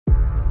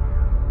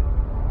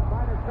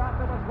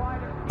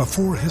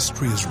Before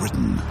history is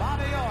written,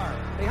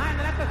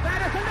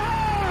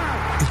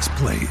 it's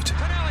played.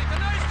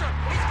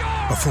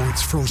 Before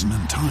it's frozen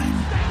in time,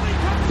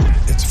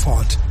 it's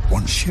fought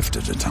one shift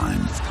at a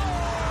time.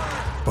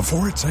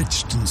 Before it's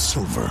etched in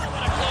silver,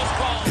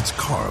 it's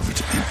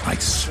carved in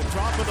ice.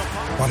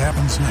 What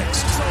happens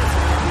next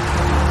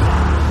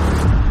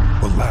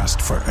will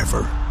last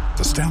forever.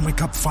 The Stanley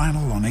Cup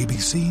Final on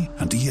ABC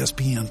and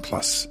ESPN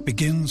Plus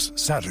begins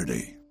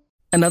Saturday.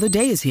 Another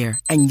day is here,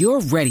 and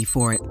you're ready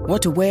for it.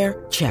 What to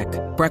wear? Check.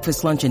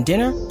 Breakfast, lunch, and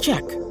dinner?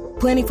 Check.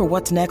 Planning for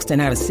what's next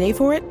and how to save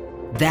for it?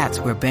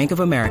 That's where Bank of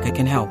America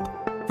can help.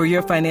 For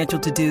your financial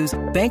to-dos,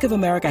 Bank of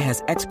America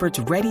has experts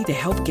ready to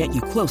help get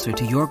you closer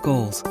to your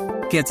goals.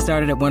 Get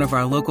started at one of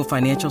our local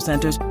financial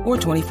centers or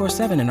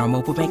 24/7 in our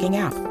mobile banking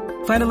app.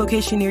 Find a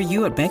location near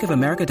you at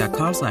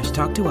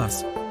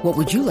bankofamerica.com/talktous. What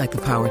would you like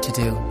the power to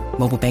do?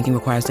 Mobile banking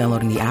requires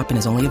downloading the app and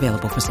is only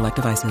available for select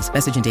devices.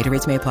 Message and data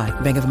rates may apply.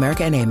 Bank of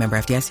America NA, member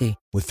FDIC.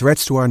 With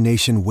threats to our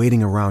nation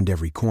waiting around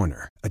every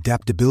corner,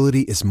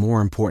 adaptability is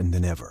more important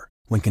than ever.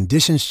 When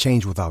conditions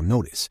change without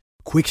notice,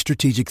 quick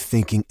strategic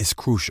thinking is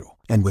crucial.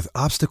 And with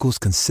obstacles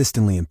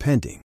consistently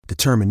impending,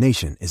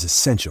 determination is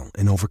essential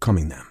in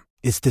overcoming them.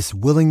 It's this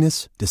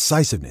willingness,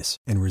 decisiveness,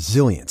 and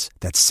resilience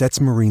that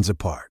sets Marines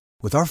apart.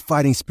 With our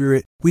fighting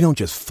spirit, we don't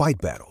just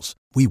fight battles,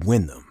 we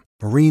win them.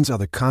 Marines are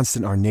the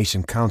constant our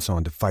nation counts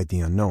on to fight the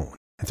unknown.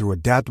 And through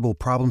adaptable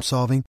problem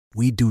solving,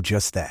 we do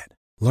just that.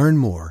 Learn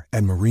more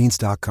at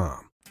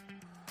marines.com.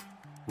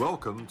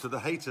 Welcome to the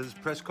Haters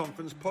Press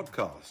Conference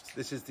podcast.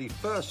 This is the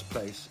first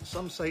place,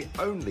 some say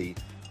only,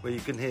 where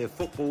you can hear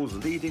football's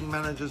leading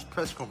managers'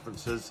 press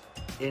conferences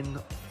in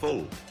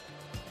full.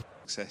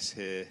 Success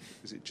here,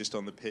 was it just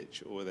on the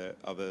pitch, or were there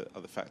other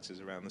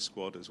factors around the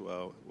squad as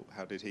well?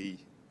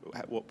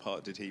 What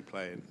part did he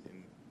play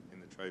in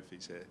the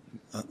trophies here?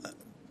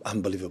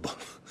 Unbelievable.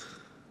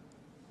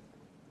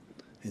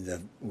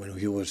 When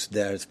he was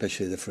there,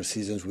 especially the first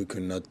seasons, we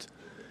could not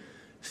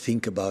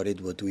think about it,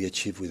 what we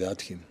achieved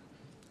without him.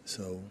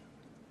 So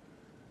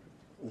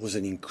it was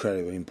an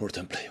incredibly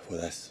important player for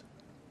us.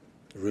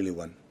 Really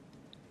one.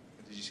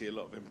 Did you see a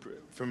lot of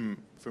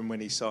from when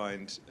he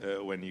signed,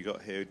 when you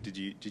got here? Did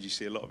you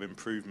see a lot of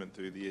improvement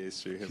through the years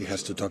through him? He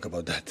has to talk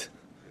about that.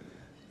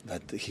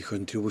 That his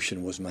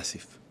contribution was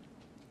massive,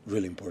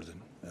 really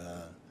important.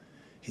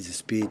 His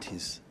speed,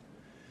 his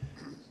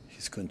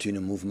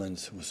continued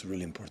movements was a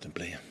really important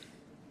player.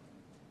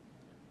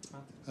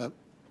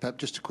 Pep,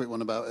 just a quick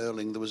one about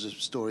Erling. There was a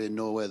story in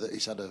Norway that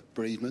he's had a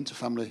bereavement, a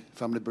family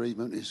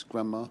bereavement. His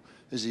grandma.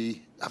 Is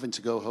he having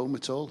to go home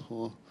at all,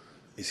 or?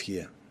 He's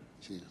here.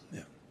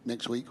 Yeah.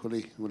 Next week, will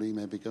he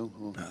maybe go?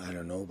 Or? I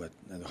don't know, but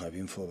I don't have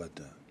info. But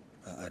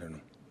I don't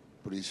know.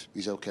 But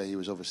he's okay. He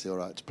was obviously all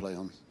right to play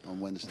on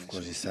Wednesday. Of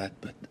course, he's sad,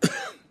 but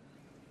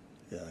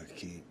yeah,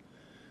 he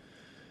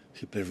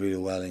played really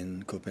well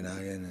in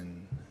Copenhagen,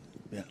 and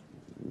yeah.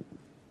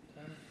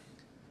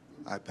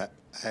 Hi, Pep.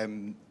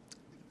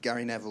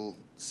 Gary Neville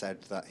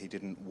said that he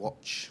didn't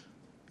watch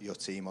your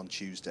team on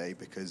Tuesday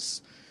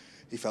because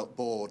he felt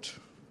bored,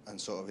 and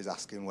sort of is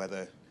asking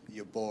whether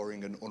you're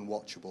boring and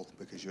unwatchable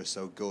because you're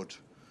so good.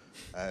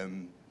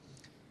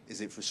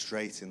 Is it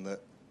frustrating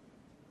that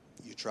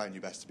you're trying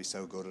your best to be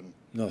so good? And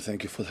no,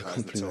 thank you for the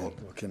compliment.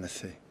 What can I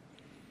say?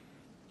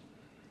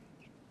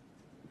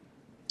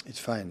 It's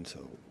fine.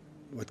 So,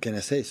 what can I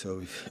say?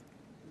 So,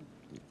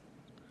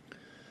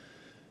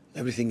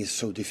 everything is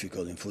so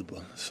difficult in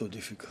football. So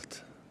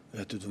difficult. We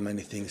have to do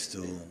many things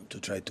to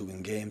try to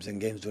win games, and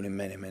games during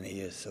many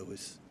years. So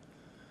it's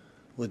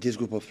what this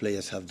group of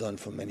players have done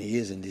for many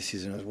years, and this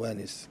season as well,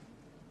 is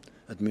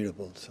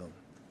admirable. So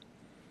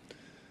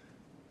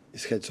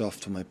it's heads off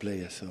to my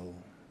players. So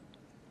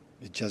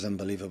it's just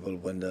unbelievable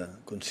when the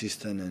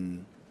consistent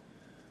and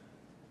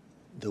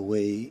the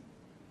way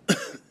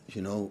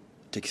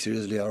take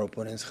seriously our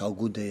opponents, how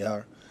good they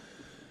are,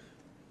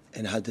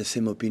 and I had the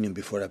same opinion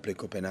before I played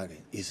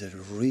Copenhagen. It's a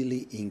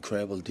really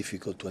incredible,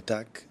 difficult to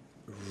attack,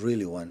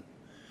 really one.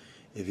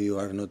 If you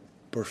are not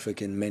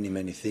perfect in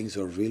many things,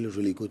 or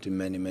really good in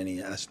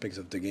many aspects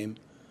of the game,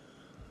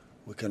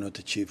 we cannot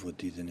achieve what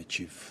didn't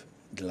achieve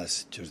the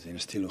last Tuesday. And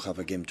still we have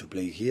a game to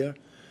play here,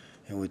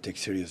 and we take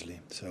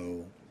seriously.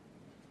 So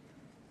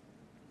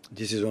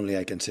this is only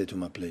I can say to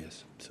my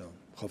players. So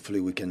hopefully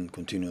we can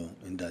continue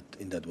in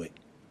that way.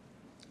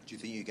 Do you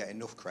think you get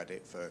enough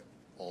credit for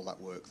all that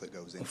work that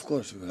goes into it? Of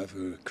course we have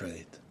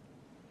credit.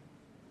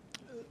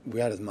 We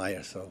are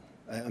admired, so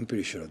I'm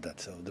pretty sure of that.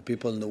 So the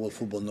people in the world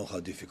football know how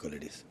difficult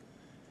it is.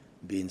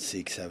 Being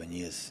 6-7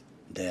 years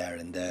there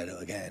and there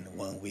again,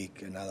 1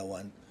 week, another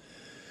one,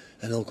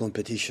 and all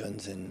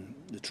competitions and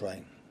the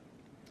trying.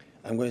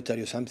 I'm going to tell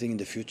you something in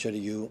the future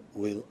you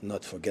will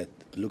not forget.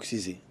 It looks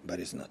easy, but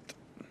it's not.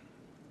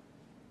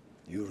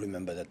 You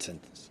remember that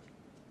sentence.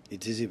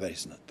 It's easy, but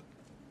it's not.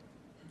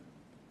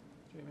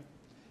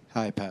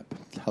 Hi, Pep.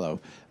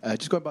 Hello.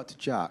 Just going back to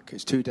Jack,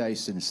 it's 2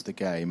 days since the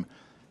game.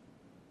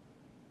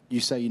 You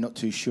say you're not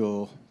too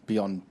sure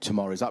beyond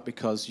tomorrow. Is that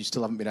because you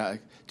still haven't been able to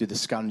do the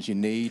scans you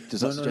need?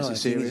 Does that suggest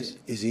it's serious?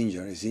 He's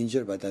injured. He's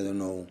injured, but I don't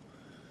know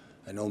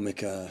I know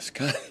Mika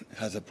Scan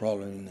has a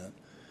problem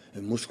in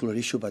a muscular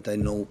issue, but I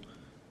know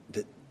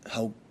that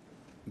how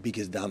big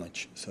is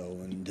damage. So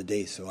in the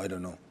day, so I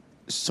don't know.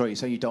 Sorry, you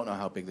say you don't know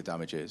how big the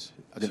damage is?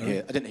 I didn't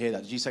hear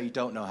that. Did you say you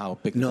don't know how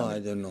big the damage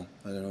is? No, I don't know.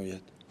 I don't know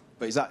yet.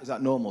 But is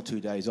that normal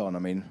 2 days on? I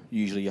mean,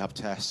 usually you have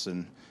tests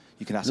and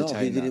you can ascertain No,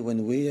 he did that. it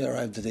when we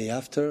arrived the day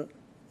after.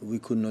 We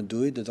could not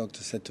do it. The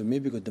doctor said to me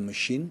because the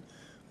machine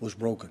was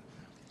broken.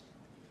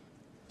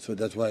 So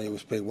that's why it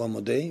was played one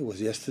more day. It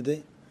was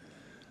yesterday.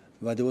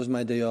 But it was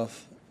my day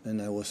off,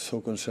 and I was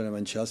so concerned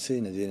about Chelsea,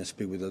 and I didn't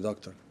speak with the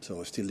doctor. So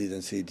I still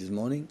didn't see it this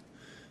morning.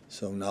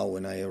 So now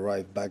when I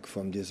arrive back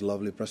from this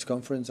lovely press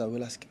conference, I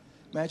will ask him.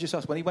 May I just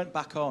ask, when he went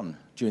back on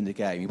during the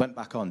game, he went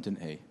back on,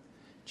 didn't he,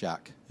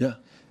 Jack? Yeah.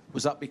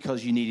 Was that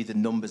because you needed the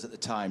numbers at the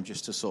time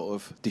just to sort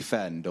of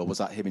defend, or was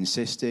that him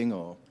insisting,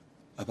 or...?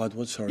 About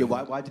what, sorry? Yeah,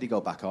 why did he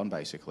go back on,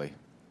 basically?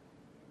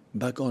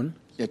 Back on?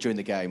 Yeah, during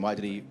the game. Why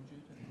did he...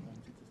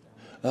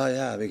 Oh,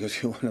 yeah,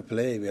 because you want to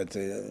play. But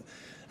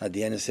at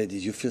the end, I said,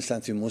 if you feel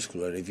something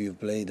muscular, if you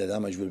play, the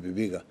damage will be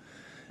bigger.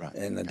 Right.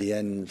 And at the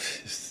end,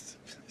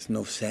 it's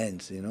no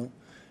sense, you know.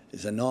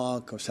 It's a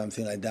knock or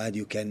something like that.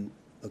 You can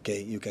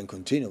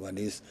continue. But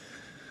it's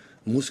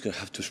muscular,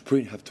 have to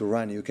sprint, have to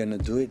run. You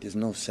cannot do it. There's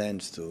no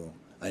sense to...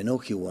 I know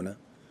he wanna,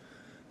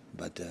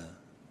 but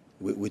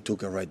we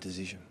took a right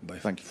decision.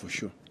 Thank you. For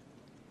sure.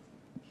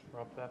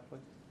 Rob, that please.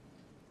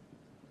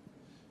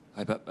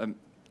 Hi, Pep.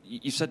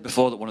 You said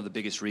before that one of the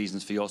biggest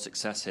reasons for your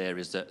success here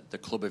is that the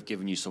club have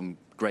given you some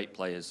great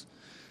players.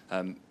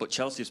 But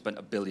Chelsea have spent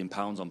 £1 billion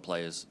on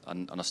players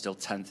and are still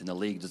 10th in the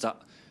league. Does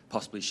that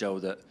possibly show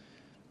that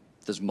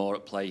there's more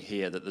at play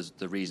here, that there's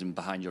the reason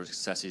behind your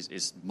success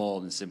is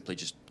more than simply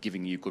just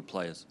giving you good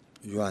players?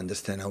 You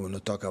understand, I will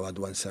not talk about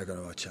 1 second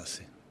about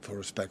Chelsea, for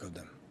respect of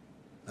them.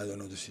 I don't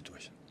know the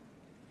situation.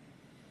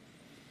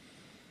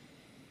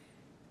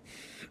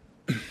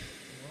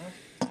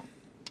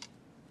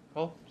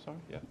 Oh, sorry,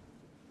 yeah.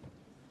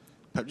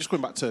 Pep, just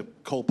going back to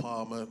Cole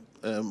Palmer,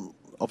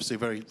 obviously a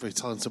very, very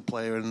talented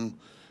player, and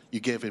you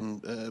gave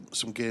him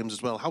some games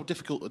as well. How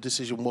difficult a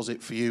decision was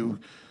it for you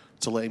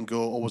to let him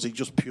go, or was it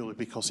just purely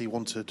because he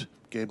wanted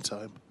game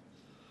time?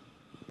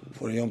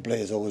 For young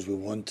players, always we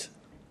want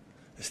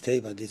to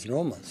stay, but it's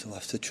normal. So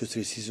after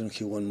 2-3 seasons,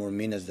 he won more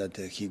minutes than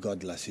he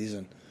got last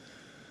season.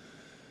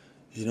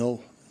 You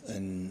know,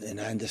 and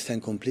I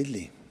understand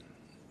completely.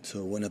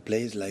 So when a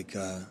player is like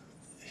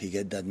he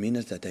get that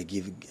minutes that I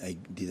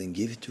didn't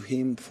give it to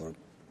him for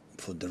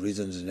the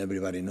reasons that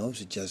everybody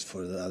knows, it's just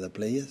for the other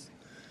players.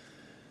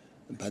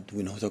 But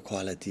we know the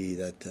quality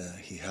that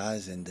he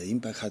has, and the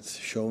impact has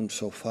shown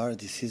so far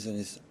this season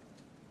is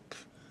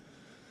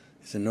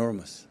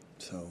enormous.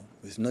 So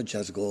it's not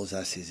just goals,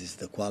 assists, it's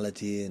the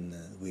quality, and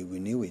we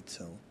knew it.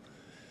 So,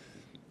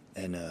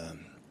 and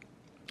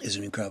it's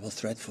an incredible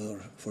threat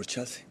for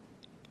Chelsea.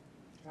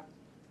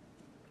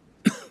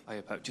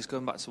 Hiya, Pep. Just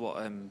going back to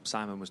what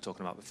Simon was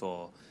talking about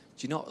before,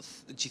 do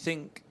you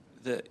think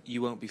that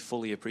you won't be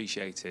fully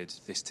appreciated,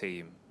 this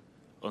team,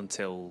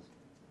 until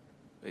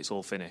it's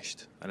all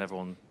finished and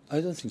everyone...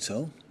 I don't think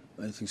so.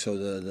 I think so.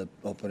 The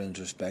opponents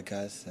respect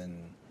us,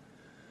 and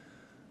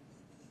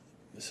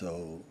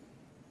so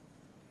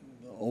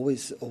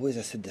always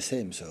I said the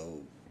same.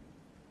 So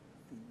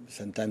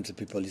sometimes the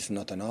people is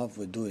not enough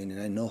we're doing,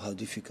 and I know how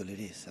difficult it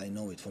is. I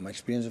know it from my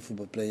experience as a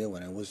football player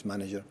when I was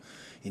manager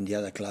in the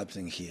other clubs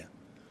and here.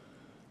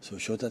 So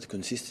show that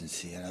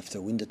consistency, and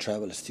after win the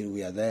treble, still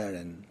we are there,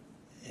 and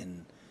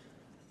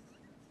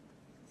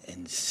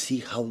see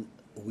how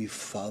we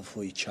fought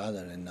for each other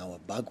and our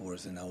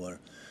backwards and our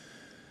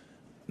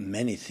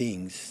many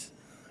things.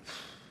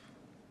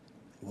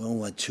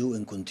 1-1-2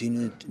 and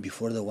continued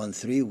before the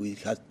 1-3. We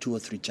had 2 or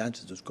 3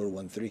 chances to score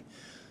 1-3.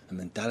 A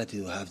mentality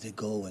to have to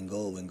go and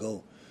go and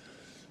go.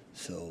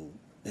 So,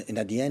 and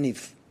at the end,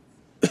 if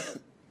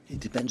it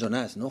depends on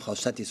us, no, how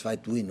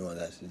satisfied we know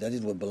that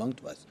is what belongs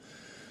to us.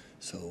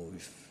 So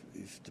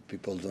if the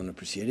people don't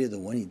appreciate it,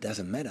 it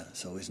doesn't matter.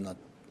 So it's not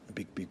a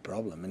big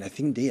problem. And I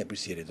think they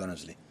appreciate it,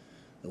 honestly.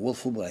 The world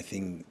football, I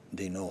think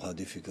they know how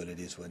difficult it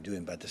is what we're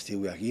doing. But still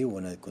we are here, we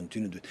want to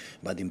continue to.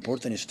 But the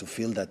important is to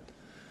feel that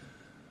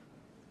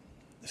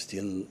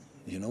still,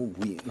 you know,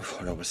 we,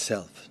 for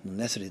ourselves, not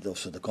necessarily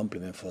also the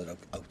compliment for the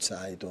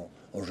outside or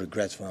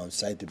regrets from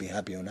outside to be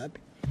happy or unhappy.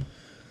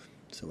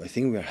 So I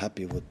think we are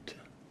happy with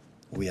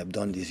what we have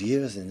done these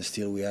years, and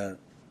still we are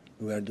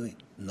doing,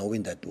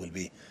 knowing that will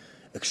be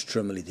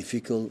extremely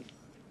difficult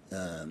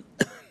a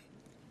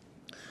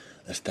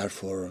start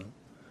for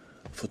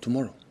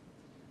tomorrow.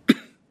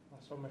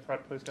 Last one, my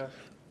friend, please go.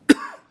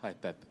 Hi,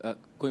 Pep.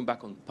 Going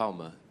back on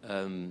Palmer,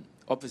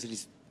 obviously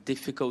it's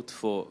difficult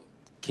for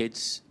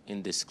kids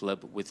in this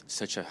club with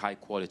such a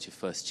high-quality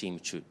first team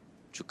to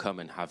come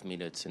and have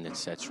minutes and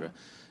etc.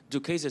 Do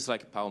cases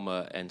like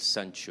Palmer and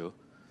Sancho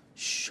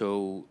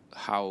show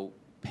how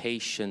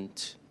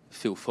patient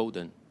Phil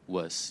Foden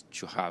was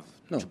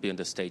to be on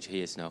the stage he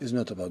is now? It's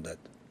not about that.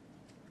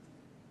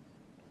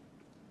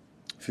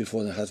 Phil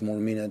Foden has more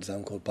minutes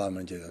than Cole Palmer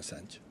and Jadon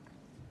Sancho.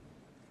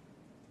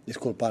 if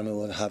Cole Palmer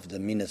would have the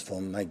minutes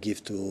from my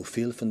gift to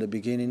Phil from the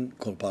beginning,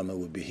 Cole Palmer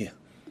would be here.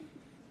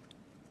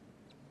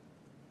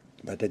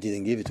 But I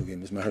didn't give it to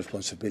him. It's my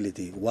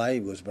responsibility. Why?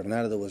 It was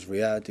Bernardo, it was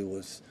Riyad, it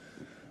was,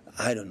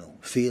 I don't know,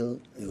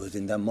 Phil. It was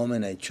in that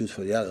moment I choose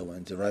for the other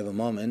one. The right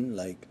moment,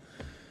 like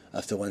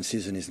after one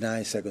season is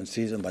nice, second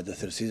season, but the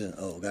third season,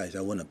 oh guys,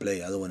 I want to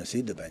play. I don't want to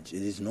sit the bench.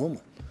 It is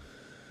normal.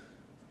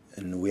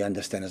 And we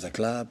understand as a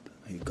club,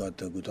 he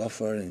got a good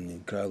offer, an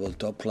incredible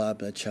top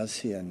club at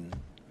Chelsea, and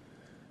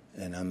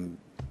I'm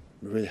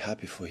really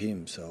happy for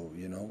him. So,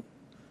 you know,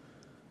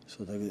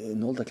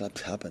 in all the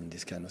clubs happen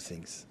these kind of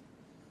things.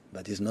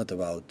 But it's not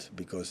about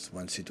because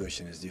one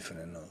situation is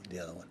different and the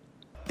other one.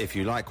 If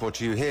you like what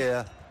you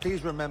hear,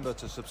 please remember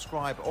to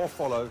subscribe or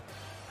follow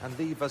and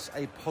leave us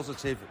a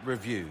positive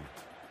review.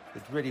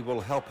 It really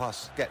will help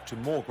us get to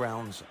more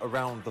grounds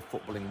around the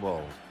footballing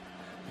world.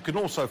 You can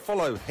also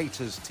follow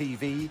Haters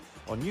TV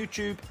on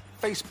YouTube,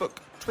 Facebook,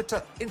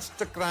 Twitter,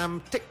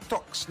 Instagram,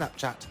 TikTok,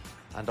 Snapchat,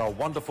 and our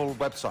wonderful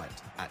website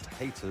at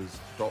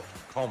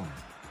haters.com.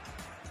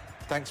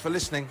 Thanks for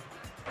listening.